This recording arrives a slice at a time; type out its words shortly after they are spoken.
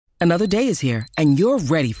Another day is here, and you're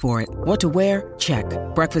ready for it. What to wear? Check.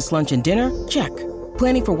 Breakfast, lunch, and dinner? Check.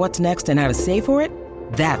 Planning for what's next and how to save for it?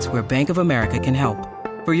 That's where Bank of America can help.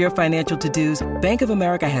 For your financial to-dos, Bank of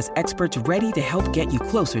America has experts ready to help get you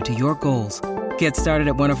closer to your goals. Get started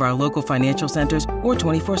at one of our local financial centers or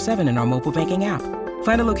 24/7 in our mobile banking app.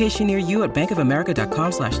 Find a location near you at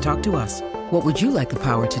bankofamerica.com/talktous. What would you like the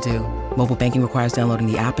power to do? Mobile banking requires downloading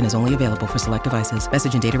the app and is only available for select devices.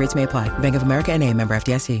 Message and data rates may apply. Bank of America N.A., member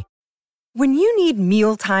FDIC. When you need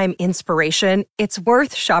mealtime inspiration, it's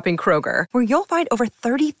worth shopping Kroger, where you'll find over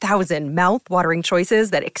 30,000 mouth-watering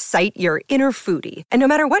choices that excite your inner foodie. And no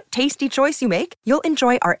matter what tasty choice you make, you'll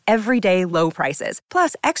enjoy our everyday low prices,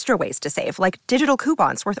 plus extra ways to save, like digital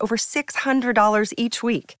coupons worth over $600 each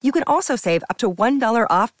week. You can also save up to $1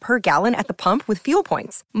 off per gallon at the pump with fuel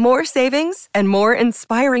points. More savings and more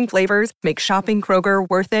inspiring flavors make shopping Kroger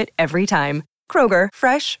worth it every time. Kroger,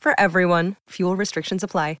 fresh for everyone. Fuel restrictions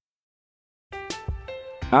apply.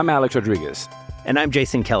 I'm Alex Rodriguez. And I'm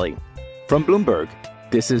Jason Kelly. From Bloomberg,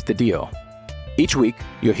 this is The Deal. Each week,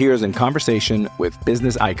 you'll hear us in conversation with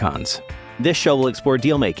business icons. This show will explore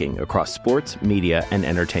deal-making across sports, media, and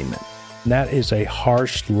entertainment. That is a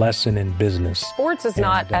harsh lesson in business. Sports is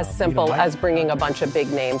not as simple as bringing a bunch of big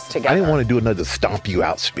names together. I didn't want to do another stomp you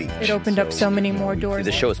out speech. It opened up so many more doors.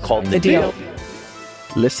 The show is called The Deal.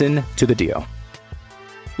 Listen to The Deal.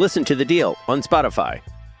 Listen to The Deal on Spotify.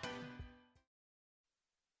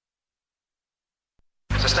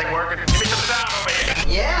 Is this thing working? Give me some sound over here.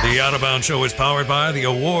 Yeah. The Out of Bounds Show is powered by the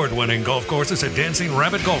award-winning golf courses at Dancing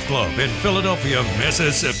Rabbit Golf Club in Philadelphia,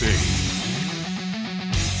 Mississippi.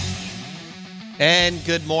 And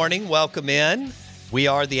good morning. Welcome in. We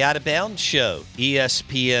are the Out of Bounds Show,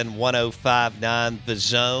 ESPN 105.9 The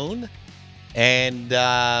Zone. And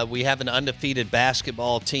we have an undefeated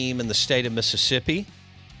basketball team in the state of Mississippi.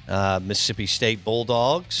 Mississippi State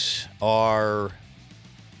Bulldogs are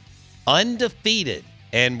undefeated.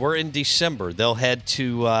 And we're in December. They'll head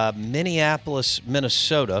to Minneapolis,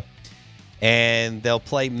 Minnesota, and they'll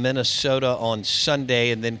play Minnesota on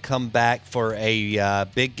Sunday and then come back for a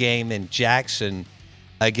big game in Jackson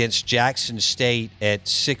against Jackson State at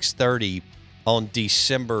 6:30 on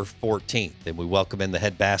December 14th. And we welcome in the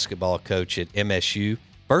head basketball coach at MSU.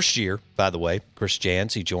 First year, by the way, Chris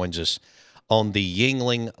Jans. He joins us on the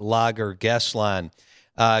Yuengling Lager guest line.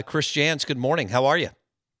 Chris Jans, good morning. How are you?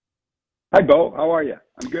 Hi, Bo. How are you?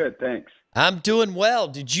 I'm good, thanks. I'm doing well.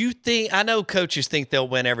 Did you think – I know coaches think they'll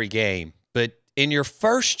win every game, but in your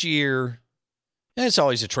first year, it's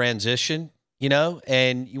always a transition, you know,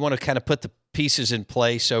 and you want to kind of put the pieces in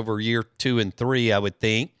place over year 2 and 3, I would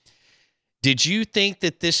think. Did you think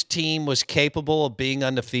that this team was capable of being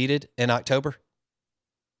undefeated in October?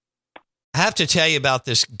 I have to tell you about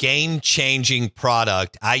this game-changing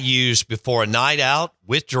product I use before a night out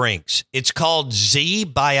with drinks. It's called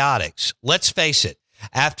Z-Biotics. Let's face it,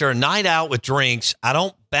 after a night out with drinks, I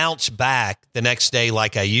don't bounce back the next day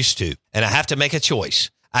like I used to, and I have to make a choice.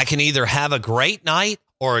 I can either have a great night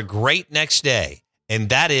or a great next day, and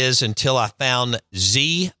that is until I found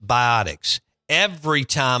Z-Biotics. Every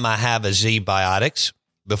time I have a Z-Biotics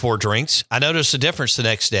before drinks, I notice a difference the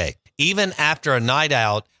next day. Even after a night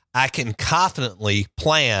out, I can confidently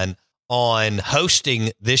plan on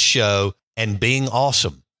hosting this show and being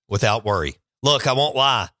awesome without worry. Look, I won't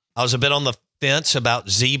lie. I was a bit on the fence about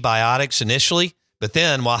Z-Biotics initially, but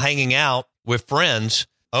then while hanging out with friends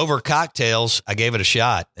over cocktails, I gave it a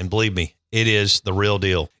shot. And believe me, it is the real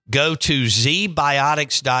deal. Go to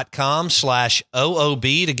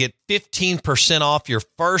zbiotics.com/OOB to get 15% off your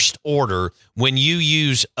first order when you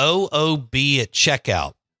use OOB at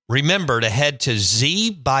checkout. Remember to head to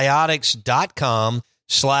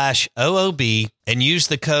zbiotics.com/OOB and use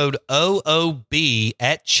the code OOB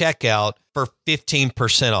at checkout for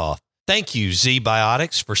 15% off. Thank you,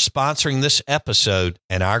 Z-Biotics, for sponsoring this episode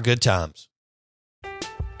and our good times.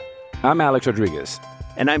 I'm Alex Rodriguez.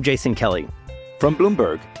 And I'm Jason Kelly. From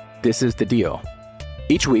Bloomberg, this is The Deal.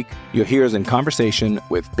 Each week, you'll hear us in conversation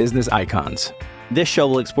with business icons. This show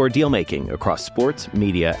will explore deal-making across sports,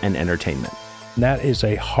 media, and entertainment. That is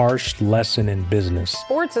a harsh lesson in business.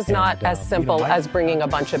 Sports is not as simple as bringing a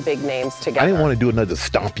bunch of big names together. I didn't want to do another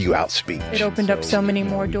stomp you out speech. It opened up so many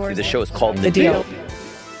more doors. The show is called The Deal.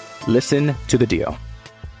 Listen to The Deal.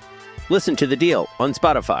 Listen to The Deal on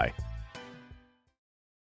Spotify.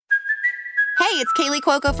 Hey, it's Kaylee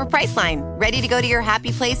Cuoco for Priceline. Ready to go to your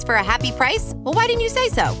happy place for a happy price? Well, why didn't you say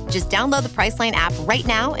so? Just download the Priceline app right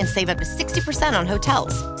now and save up to 60% on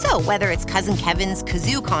hotels. So whether it's Cousin Kevin's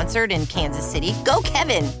Kazoo Concert in Kansas City, go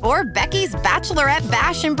Kevin, or Becky's Bachelorette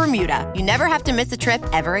Bash in Bermuda, you never have to miss a trip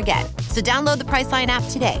ever again. So download the Priceline app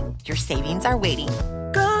today. Your savings are waiting.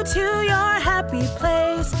 Go to your happy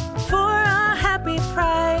place for a happy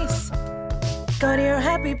price. Go to your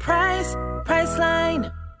happy price,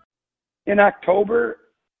 Priceline. In October,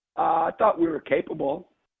 I thought we were capable.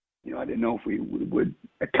 I didn't know if we would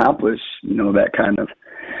accomplish, that kind of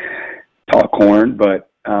tall corn.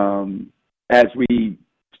 But as we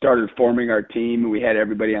started forming our team, we had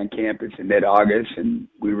everybody on campus in mid-August, and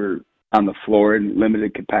we were on the floor in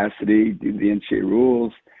limited capacity due to the NCAA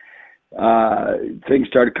rules. Things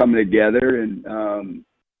started coming together, and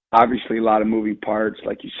obviously a lot of moving parts.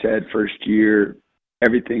 Like you said, first year,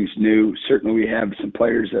 everything's new. Certainly we have some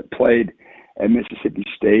players that played at Mississippi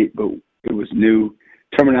State, but it was new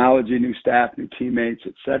terminology, new staff, new teammates,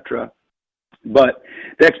 etc. But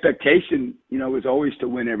the expectation, was always to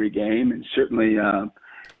win every game, and certainly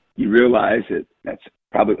you realize that that's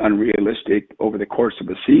probably unrealistic over the course of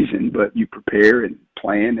a season, but you prepare and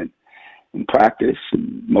plan and practice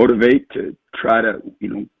and motivate to try to,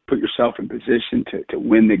 put yourself in position to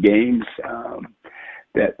win the games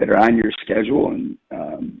that are on your schedule. And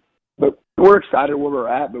but we're excited where we're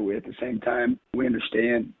at, but at the same time, we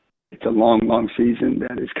understand it's a long, long season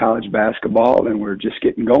that is college basketball, and we're just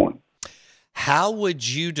getting going. How would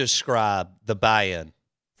you describe the buy-in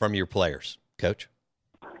from your players, Coach?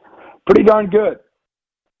 Pretty darn good.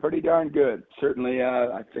 Certainly,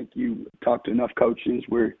 I think you talk to enough coaches.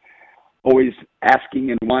 We're always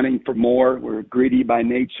asking and wanting for more. We're greedy by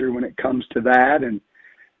nature when it comes to that. And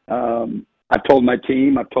I've told my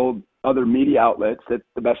team, I've told other media outlets that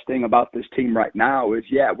the best thing about this team right now is,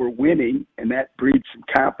 we're winning, and that breeds some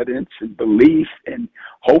confidence and belief and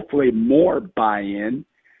hopefully more buy-in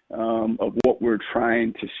of what we're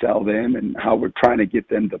trying to sell them and how we're trying to get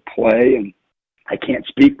them to play. And I can't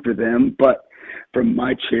speak for them, but from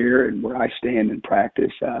my chair and where I stand in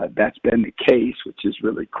practice, that's been the case, which is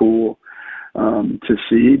really cool to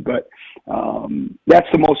see. But that's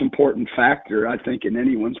the most important factor, I think, in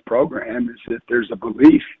anyone's program, is that there's a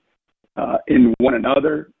belief in one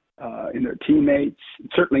another, in their teammates,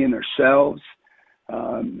 certainly in themselves,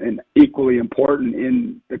 and equally important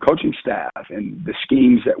in the coaching staff and the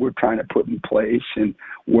schemes that we're trying to put in place and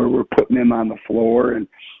where we're putting them on the floor. And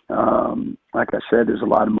like I said, there's a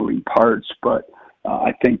lot of moving parts, but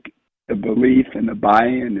I think the belief and the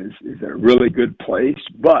buy-in is a really good place,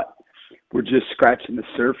 but we're just scratching the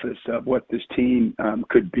surface of what this team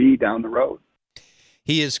could be down the road.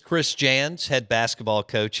 He is Chris Jans, head basketball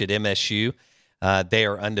coach at MSU. They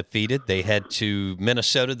are undefeated. They head to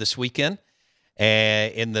Minnesota this weekend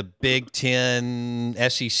in the Big Ten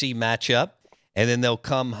SEC matchup, and then they'll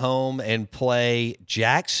come home and play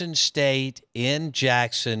Jackson State in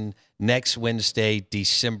Jackson next Wednesday,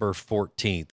 December 14th.